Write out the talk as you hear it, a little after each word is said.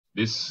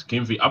this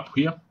Kivy app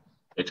here.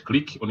 Let's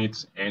click on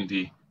it and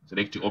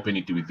select to open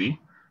it with the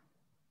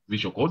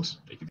visual codes.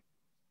 Like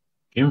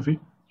Kivy.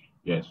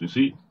 Yes, you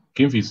see,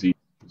 Kivy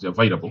is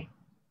available.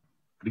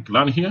 Click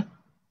Learn here.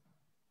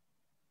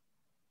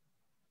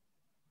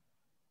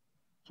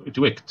 So it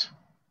worked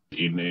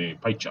in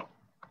Pycharm.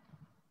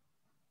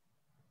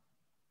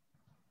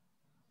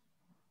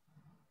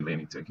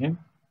 Learn it again.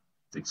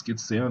 Takes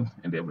kids and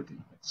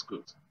everything. It's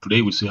good.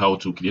 Today we see how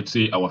to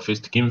create our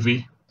first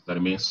Kivy.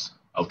 That means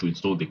how to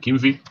install the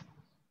Kivy.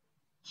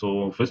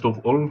 So first of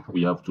all,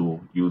 we have to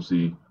use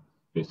the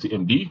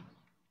CMD,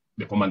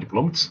 the command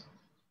prompt.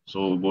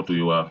 So go to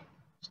your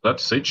start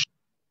search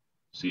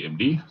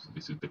CMD.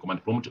 This is the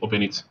command prompt.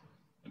 Open it,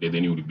 and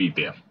then you will be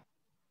there.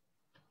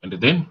 And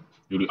then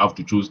you will have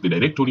to choose the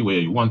directory where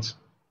you want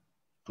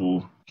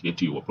to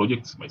create your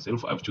project.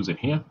 Myself, I've chosen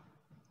here.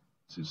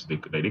 This is the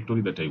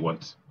directory that I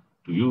want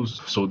to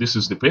use. So this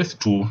is the path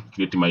to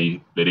create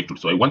my directory.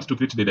 So I want to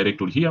create the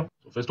directory here.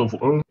 So first of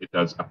all, it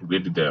has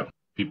upgraded the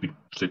pip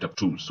setup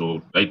tool.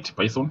 So write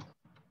Python,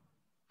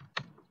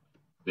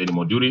 then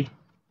module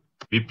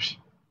pip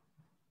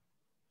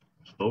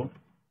install,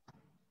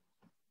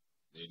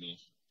 then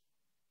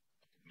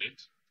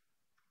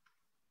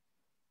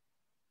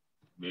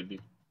upgrade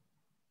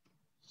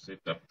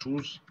setup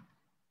tools,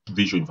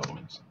 visual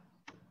environment.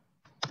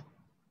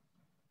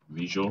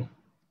 Visual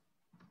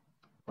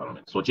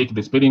environment. So check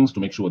the spellings to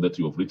make sure that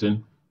you have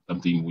written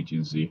something which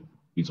is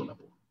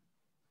reasonable.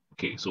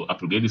 Okay, so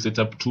upgrade the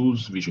setup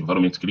tools, visual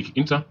environment, click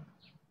enter.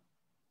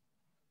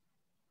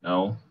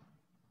 Now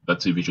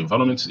that's a visual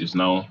environment is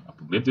now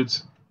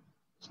upgraded.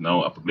 It's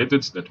now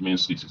upgraded. That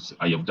means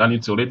I have done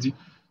it already.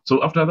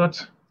 So after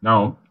that,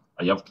 now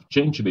I have to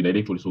change the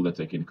directory so that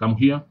I can come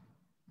here.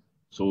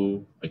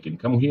 So I can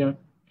come here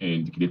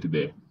and create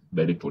the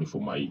directory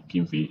for my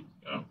Kivy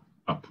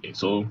app. Okay,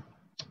 so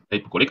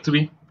type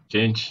correctly,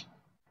 change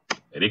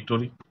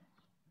directory,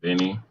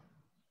 then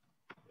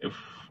F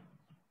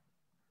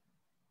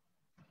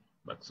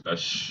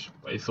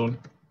 / Python,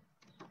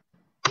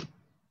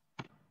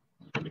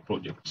 and the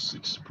projects,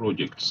 it's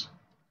projects,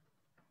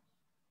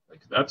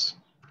 like that,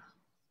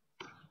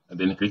 and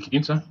then click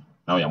enter.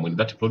 Now I am in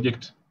that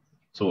project.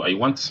 So I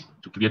want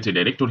to create a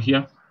directory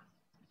here,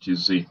 which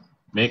is a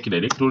make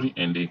directory,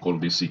 and they call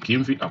this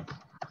Kivy app.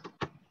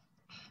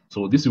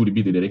 So this will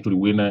be the directory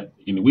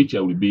in which I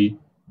will be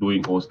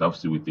doing all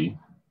stuff with the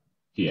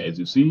here. As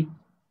you see,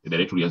 the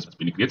directory has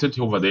been created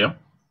over there.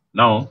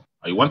 Now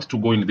I want to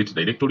go in this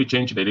directory,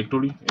 change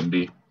directory, and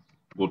they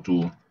go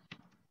to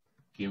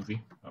Kivy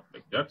app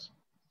like that.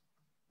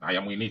 I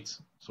am in it.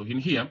 So in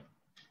here,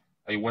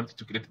 I want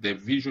to create the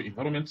visual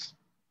environment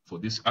for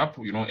this app.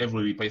 You know,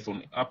 every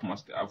Python app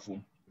must have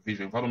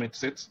visual environment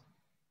set.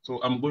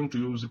 So I'm going to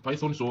use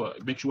Python. So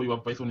make sure you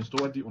have Python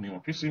installed on your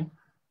PC.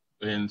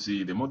 And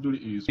see, the module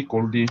is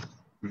called the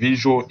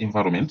visual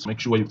environment.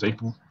 Make sure you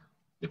type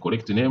the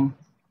correct name,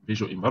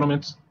 visual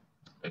environment,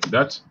 like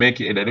that. Make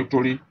a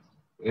directory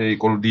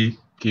called the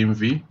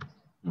Kivy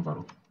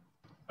environment.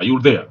 Are you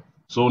there?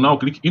 So now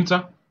click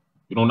enter.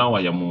 You know, now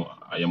I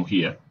am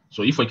here.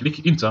 So if I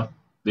click enter,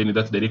 then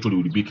that directory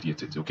will be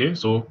created. Okay,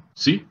 so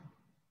see,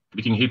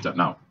 clicking enter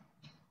now.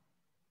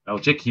 Now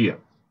check here.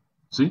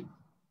 See,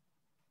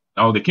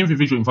 now the Kivy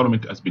visual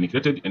environment has been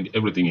created and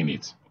everything in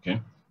it.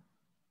 Okay.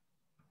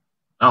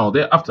 Now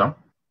thereafter,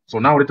 so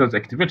now let us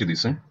activate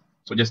this.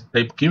 So just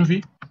type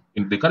Kivy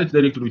in the current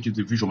directory, which is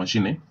the visual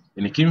machine,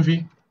 in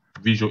Kivy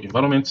visual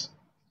environment,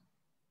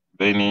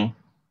 then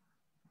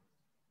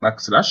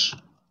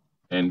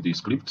 / and the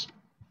script,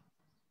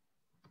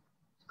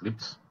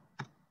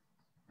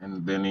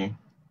 and then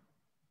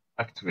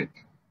activate.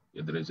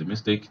 Yeah, there is a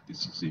mistake.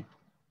 This is the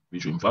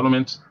visual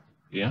environment.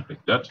 Yeah,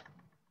 like that.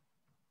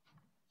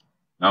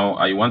 Now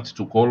I want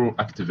to call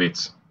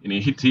activate. In a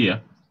hit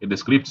here in the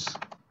scripts,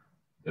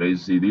 there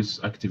is this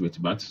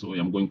activate but, so I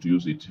am going to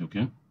use it.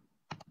 Okay.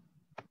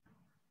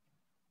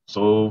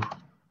 So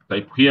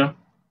type here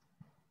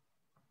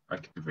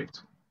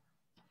activate.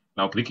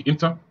 Now click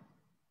enter.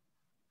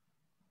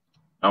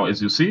 Now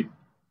as you see,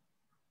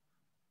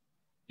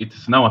 it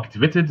is now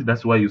activated.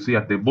 That's why you see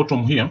at the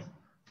bottom here,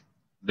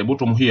 the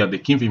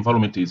Kivy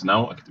environment is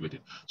now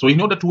activated. So in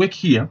order to work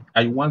here,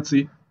 I want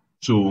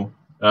to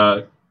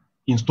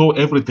install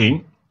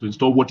everything, to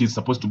install what is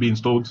supposed to be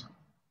installed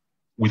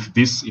with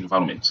this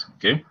environment.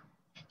 Okay.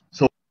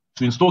 So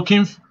to install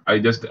Kivy, I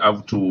just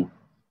have to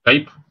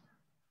type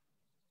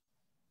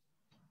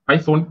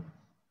Python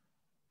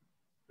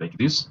like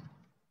this.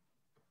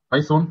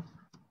 Python.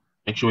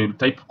 Make sure you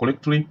type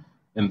correctly,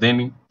 and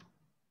then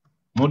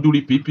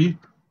module pp.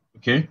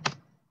 Okay.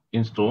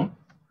 Install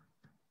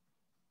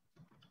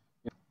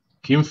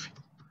Kivy.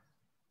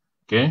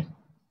 Okay.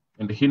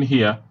 And in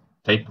here,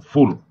 type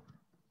full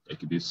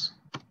like this.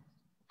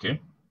 Okay.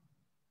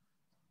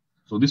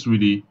 So this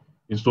really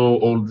install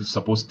all the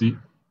supposed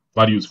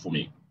values for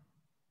me.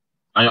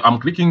 I am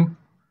clicking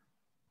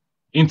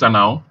enter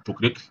now to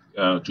click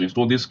to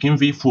install this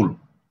Kivy full.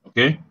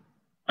 Okay.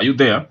 Are you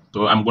there?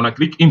 So I'm gonna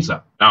click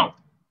enter now.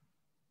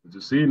 As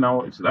you see,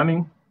 now it's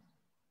running.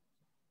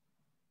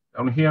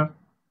 down here.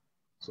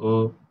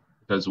 So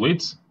it has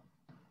weights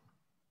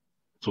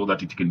so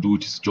that it can do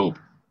its job.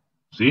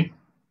 See?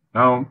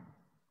 Now,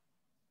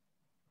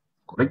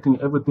 collecting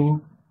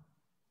everything,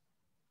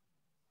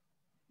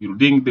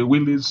 building the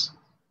wheelies,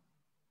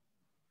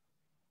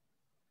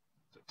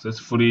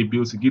 successfully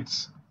builds Git,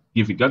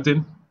 Kivy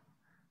garden.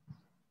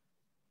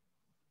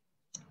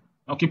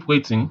 Now keep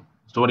waiting,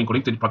 storing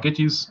collected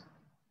packages.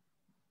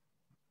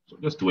 So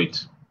just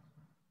wait.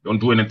 Don't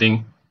do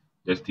anything,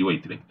 just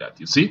wait like that.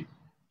 You see?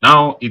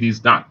 Now it is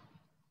done.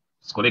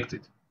 It's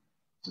collected.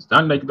 It's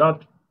done like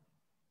that.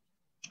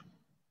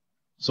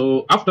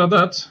 So after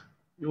that,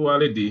 you are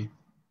ready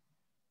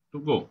to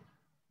go.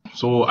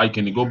 So I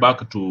can go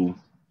back to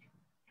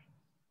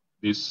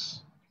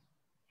this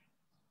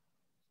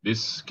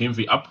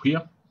Kivy app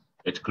here.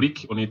 Let's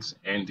click on it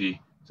and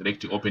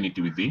select to open it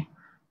with the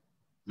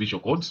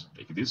visual codes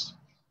like this.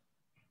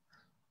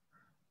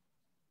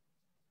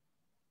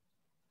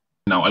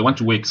 Now I want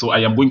to work, so I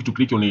am going to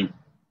click on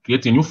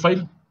create a new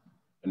file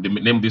and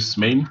name this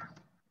main.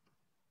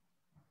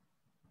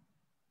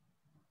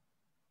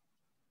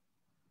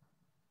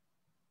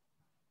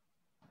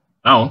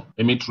 Now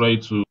let me try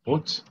to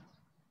put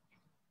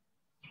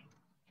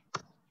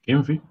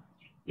Kivy.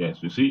 Yes,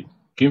 you see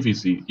Kivy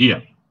is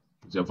here.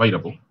 It's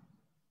available.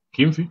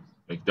 Kivy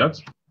like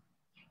that.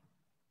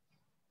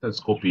 Let's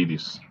copy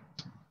this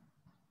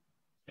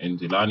and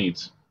run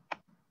it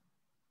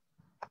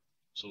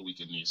so we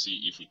can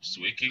see if it's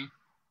working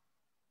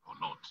or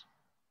not.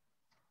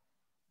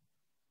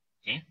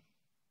 Okay,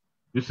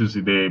 this is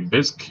the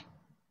basic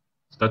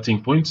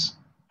starting points,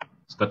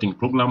 starting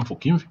program for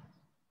Kivy.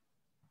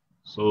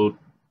 So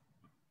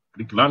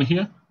click run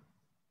here.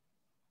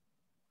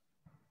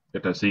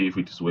 Let us see if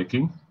it is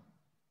working.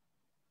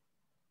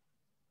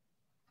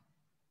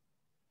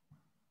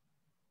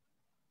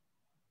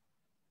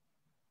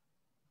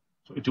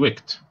 So it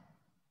worked.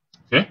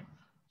 Okay,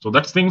 so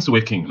that thing's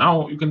working.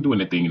 Now you can do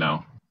anything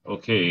now.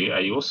 Okay,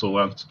 I also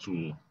want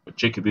to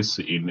check this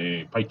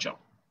in Pycharm.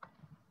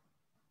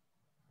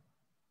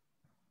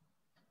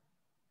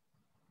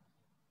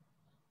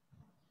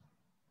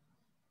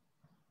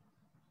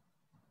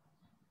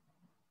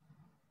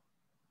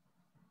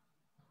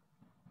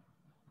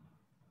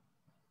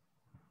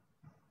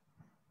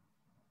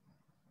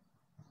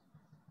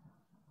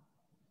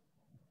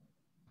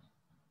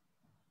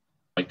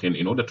 I can,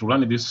 in order to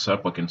run this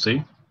app, I can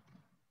say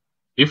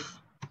if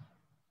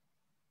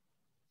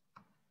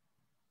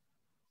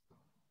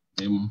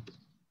name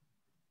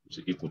is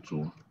equal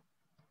to,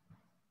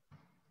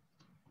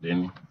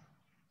 then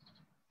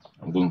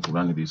I'm going to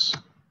run this.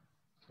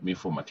 Let me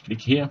format. Click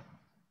here,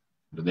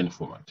 and then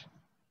format.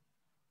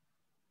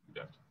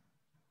 That.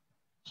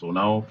 So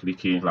now click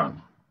here,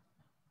 run.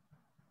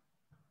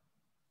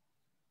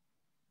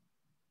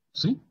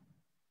 See,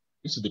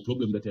 this is the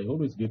problem that I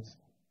always get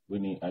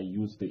when I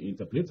use the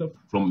interpreter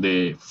from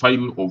the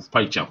file of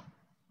Pycharm.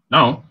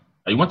 Now,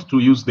 I want to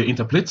use the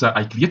interpreter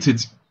I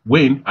created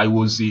when I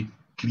was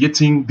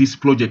creating this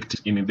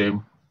project in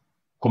the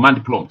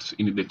command prompt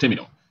in the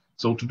terminal.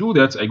 So to do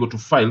that, I go to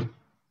File,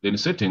 then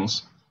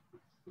Settings,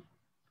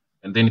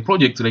 and then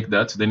Project like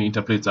that, then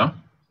Interpreter,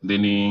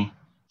 then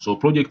so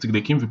project,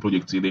 the Kivy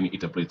project, then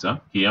Interpreter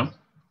here,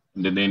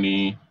 and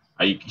then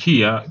I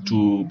here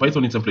to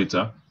Python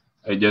Interpreter,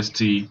 I just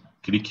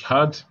click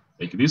Add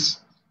like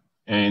this,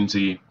 and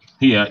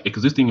here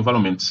existing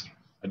environments.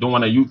 I don't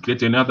want to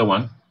create another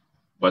one,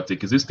 but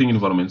existing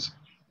environments.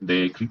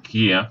 They click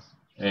here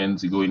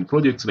and go in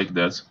projects like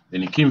that.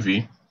 Then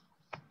Kivy,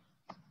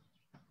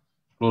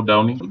 scroll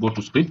down, go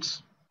to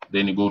scripts,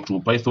 then you go to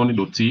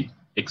python.t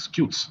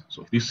execute.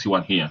 So this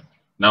one here.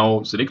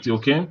 Now select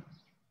OK,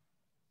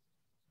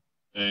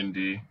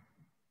 and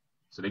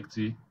select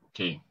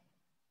OK,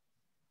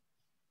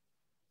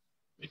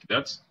 like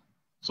that.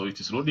 So it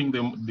is loading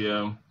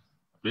the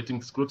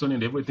updating skeleton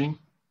and everything.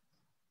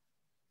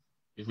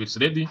 If it's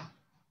ready,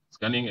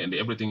 scanning and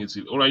everything is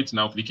all right.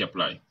 Now click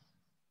apply.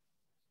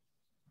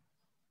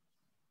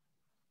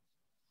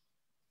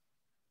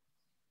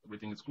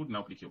 Everything is good.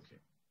 Now click OK.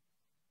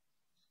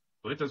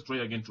 So let us try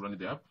again to run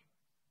the app.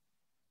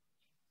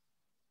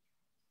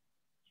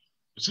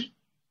 You see?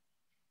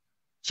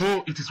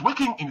 So it is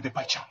working in the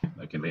Pycharm.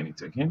 I can run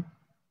it again.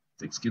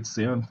 It executes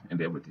sound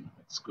and everything.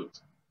 That's good.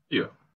 Yeah.